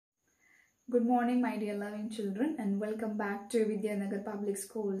Good morning, my dear loving children, and welcome back to Vidyanagar Public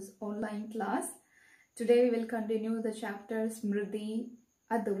School's online class. Today we will continue the chapter Smriti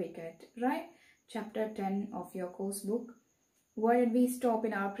at the Wicket, right? Chapter 10 of your course book. Where did we stop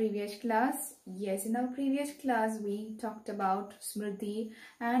in our previous class? Yes, in our previous class we talked about Smriti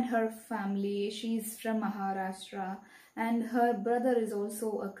and her family. She's from Maharashtra and her brother is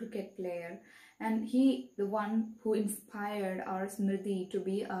also a cricket player. And he, the one who inspired our Smriti to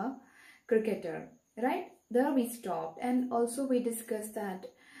be a cricketer, right? There we stopped, and also we discussed that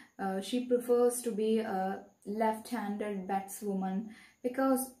she prefers to be a left-handed batswoman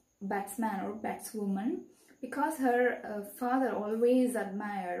because because her father always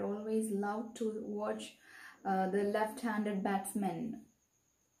admired, always loved to watch the left-handed batsmen,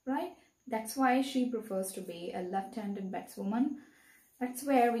 right? That's why she prefers to be a left-handed batswoman. That's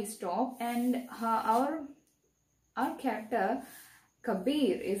where we stop, and our character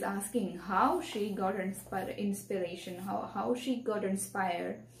Kabir is asking how she got inspiration, how she got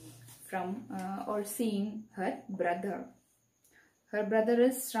inspired from or seeing her brother. Her brother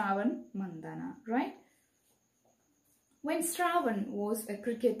is Shravan Mandana, right? When Shravan was a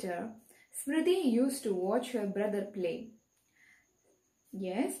cricketer, Smriti used to watch her brother play.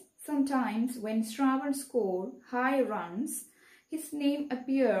 Yes, sometimes when Shravan scored high runs, his name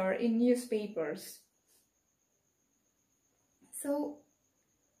appeared in newspapers. So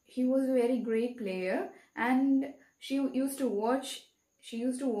he was a very great player, and she used to watch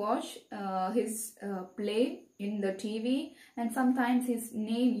his play in the TV, and sometimes his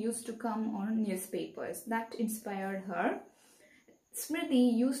name used to come on newspapers. That inspired her.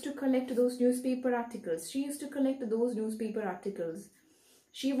 Smriti used to collect those newspaper articles.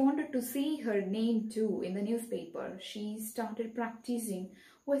 She wanted to see her name too in the newspaper. She started practicing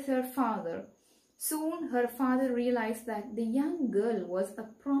with her father. Soon her father realized that the young girl was a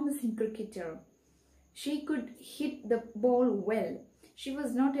promising cricketer. She could hit the ball well. She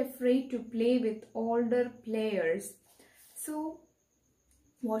was not afraid to play with older players. So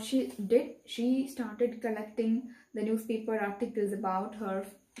what she did, she started collecting the newspaper articles about her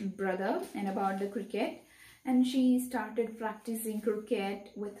brother and about the cricket, and she started practicing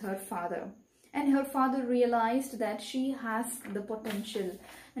cricket with her father. And her father realized that she has the potential,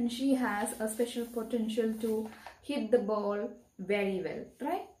 and she has a special potential to hit the ball very well,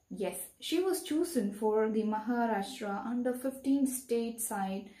 right? Yes, she was chosen for the Maharashtra under 15 state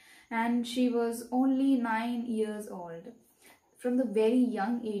side, and she was only 9 years old. From the very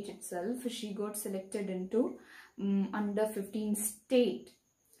young age itself, she got selected into under 15 state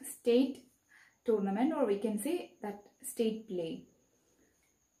tournament, or we can say that state play.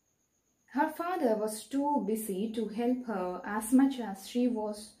 Her father was too busy to help her as much as she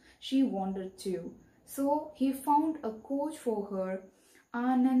wanted to. So he found a coach for her,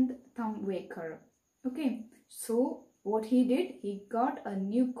 Anand Tamwekar. Okay, so what he did, he got a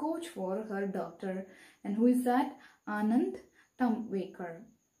new coach for her daughter. And who is that? Anand Tamwekar.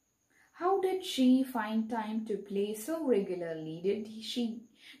 How did she find time to play so regularly?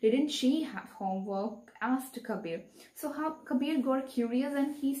 Didn't she have homework? Asked Kabir. So Kabir got curious,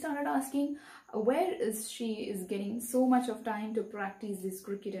 and he started asking where she getting so much of time to practice this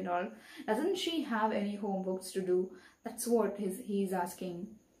cricket and all. Doesn't she have any homeworks to do? That's what he's asking.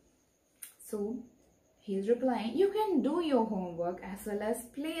 So he's replying, you can do your homework as well as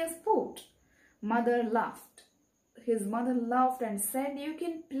play a sport. Mother laughed. His mother laughed and said, you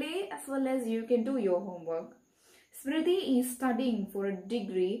can play as well as you can do your homework. Smriti is studying for a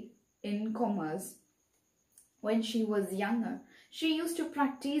degree in commerce. When she was younger, she used to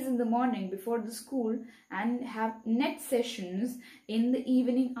practice in the morning before the school and have net sessions in the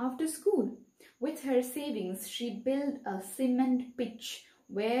evening after school. With her savings, she built a cement pitch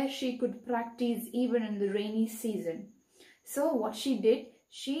where she could practice even in the rainy season. So what she did,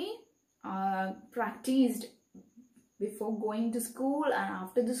 she practiced before going to school, and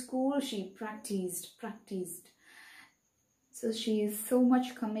after the school she practiced. So she is so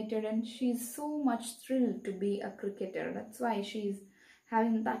much committed, and she is so much thrilled to be a cricketer. That's why she is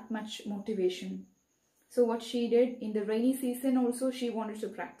having that much motivation. So what she did, in the rainy season also she wanted to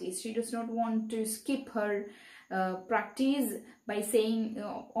practice. She does not want to skip her practice by saying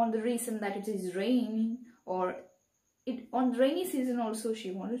on the reason that it is raining, or on the rainy season also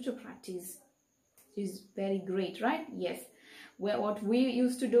she wanted to practice. She's very great, right? Yes. Well, what we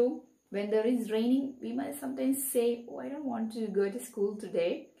used to do when there is raining, we might sometimes say, oh, I don't want to go to school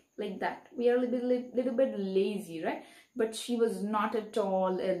today. Like that. We are a little bit lazy, right? But she was not at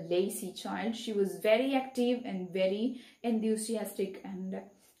all a lazy child. She was very active and very enthusiastic and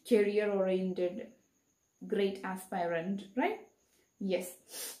career-oriented, great aspirant, right? Yes.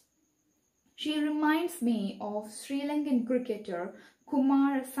 She reminds me of Sri Lankan cricketer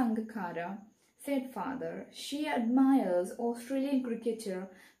Kumar Sangakkara, said father. She admires Australian cricketer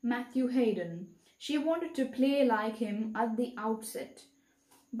Matthew Hayden. She wanted to play like him at the outset.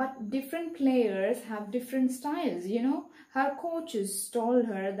 But different players have different styles, you know. Her coaches told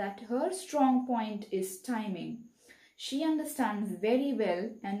her that her strong point is timing. She understands very well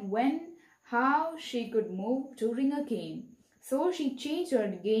and when, how she could move during a game. So she changed her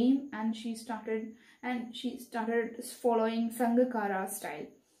game and she started following Sangakkara style.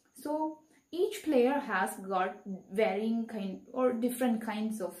 So each player has got varying kind or different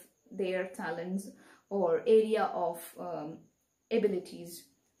kinds of their talents or area of abilities.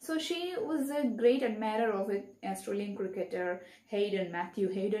 So she was a great admirer of it, Australian cricketer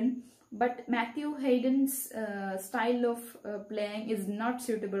Matthew Hayden. But Matthew Hayden's style of playing is not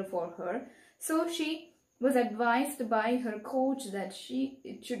suitable for her. So she was advised by her coach that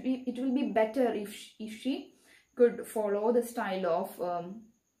it will be better if she could follow the style of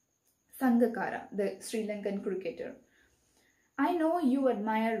Sangakkara, the Sri Lankan cricketer. I know you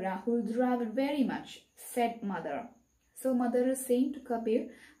admire Rahul Dravid very much, said mother. So mother is saying to Kabir,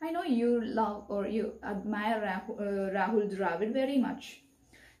 I know you love or you admire Rahul Dravid very much.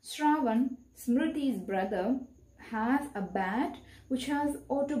 Shravan, Smriti's brother, has a bat which has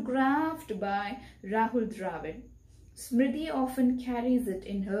autographed by Rahul Dravid. Smriti often carries it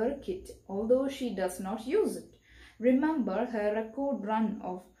in her kit, although she does not use it. Remember her record run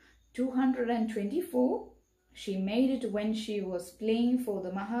of 224? She made it when she was playing for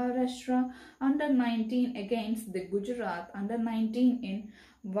the Maharashtra under-19 against the Gujarat under-19 in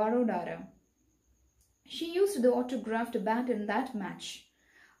Vadodara. She used the autographed bat in that match.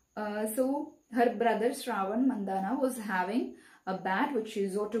 So her brother Shravan Mandana was having a bat which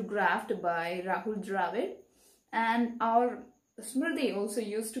is autographed by Rahul Dravid, and our Smriti also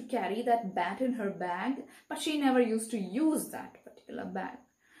used to carry that bat in her bag, but she never used to use that particular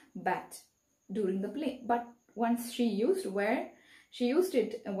bat during the play. But once she used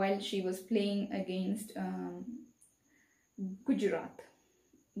it while she was playing against Gujarat.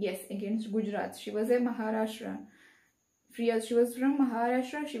 Yes, against Gujarat. She was a Maharashtra. She was from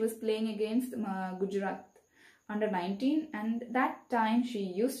Maharashtra. She was playing against Gujarat under-19, and that time she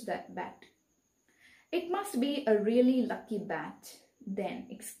used that bat. It must be a really lucky bat, then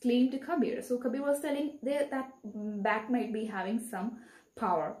exclaimed Kabir. So Kabir was telling that bat might be having some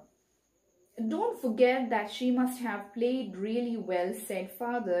power. Don't forget that she must have played really well, said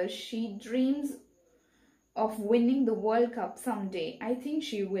father. She dreams of winning the World Cup someday. I think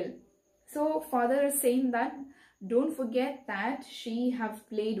she will. So father is saying that don't forget that she have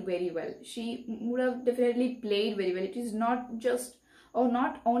played very well. She would have definitely played very well. It is not just or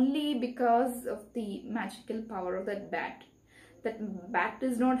not only because of the magical power of that bat. That bat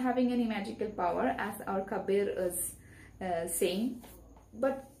is not having any magical power, as our Kabir is saying,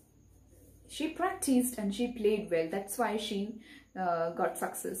 but she practiced and she played well. That's why she got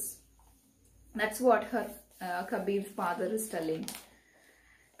success. That's what her Kabir's father is telling.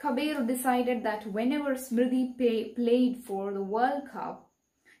 Kabir decided that whenever Smriti played for the World Cup,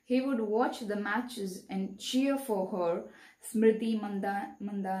 he would watch the matches and cheer for her. Smriti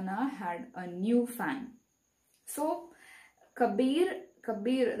Mandana had a new fan. So Kabir,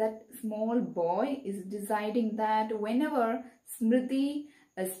 that small boy, is deciding that whenever Smriti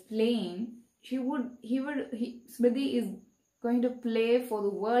is playing, Smriti is going to play for the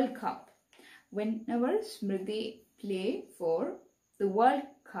World Cup. Whenever Smriti play for the World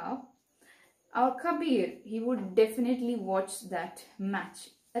Cup, our Kabir, he would definitely watch that match.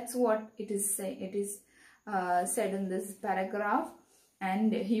 That's what it is said in this paragraph,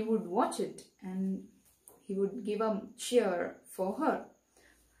 and he would watch it and he would give a cheer for her.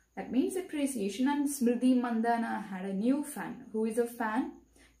 That means appreciation. And Smriti Mandana had a new fan. Who is a fan?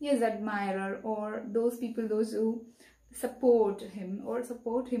 Yes, admirer, or those who support him or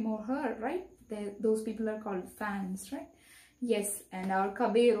her, right? Those people are called fans, right? Yes, and our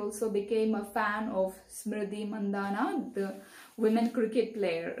Kabir also became a fan of Smriti Mandana, the women cricket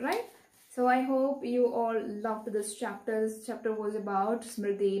player, right? So I hope you all loved this chapter. This chapter was about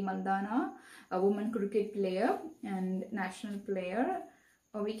Smriti Mandana, a woman cricket player and national player.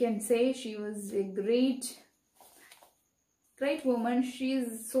 Or we can say she was a great woman. She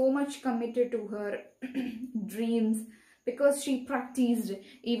is so much committed to her dreams, because she practiced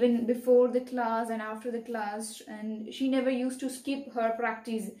even before the class and after the class, and she never used to skip her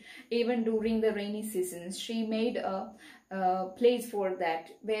practice even during the rainy seasons. She made a place for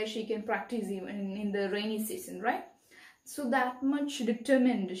that where she can practice even in the rainy season, right? So that much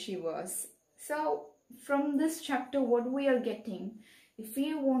determined she was. So from this chapter, what we are getting if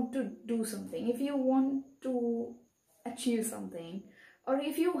you want to do something, if you want to achieve something, or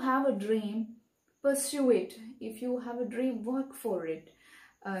if you have a dream, pursue it. If you have a dream, work for it.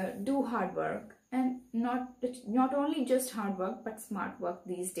 Do hard work, and not only just hard work but smart work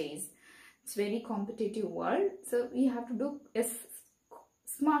these days. It's very competitive world, so we have to do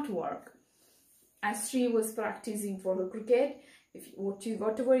smart work. As Sri was practicing for her cricket,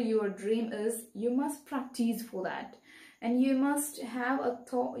 whatever your dream is, you must practice for that, and you must have a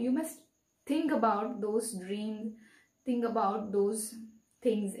thought. You must think about those dreams, think about those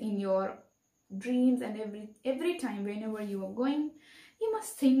things in your dreams, and every time whenever you are going, you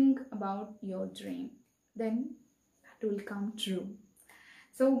must think about your dream. Then that will come true.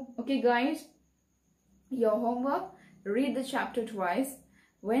 So okay guys, your homework, read the chapter twice.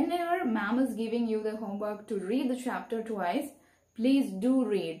 Whenever ma'am is giving you the homework to read the chapter twice, please do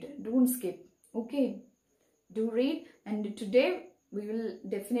read, don't skip. Okay, do read. And today we will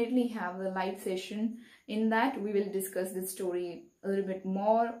definitely have the live session. In that we will discuss the story a little bit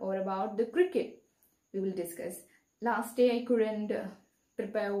more, or about the cricket we will discuss. Last day I couldn't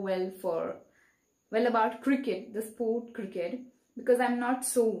prepare well about cricket, the sport cricket, because I'm not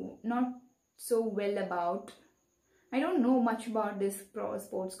so well about, I don't know much about this pro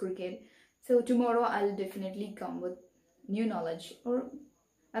sports cricket. So tomorrow I'll definitely come with new knowledge, or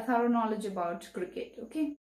a thorough knowledge about cricket. Okay.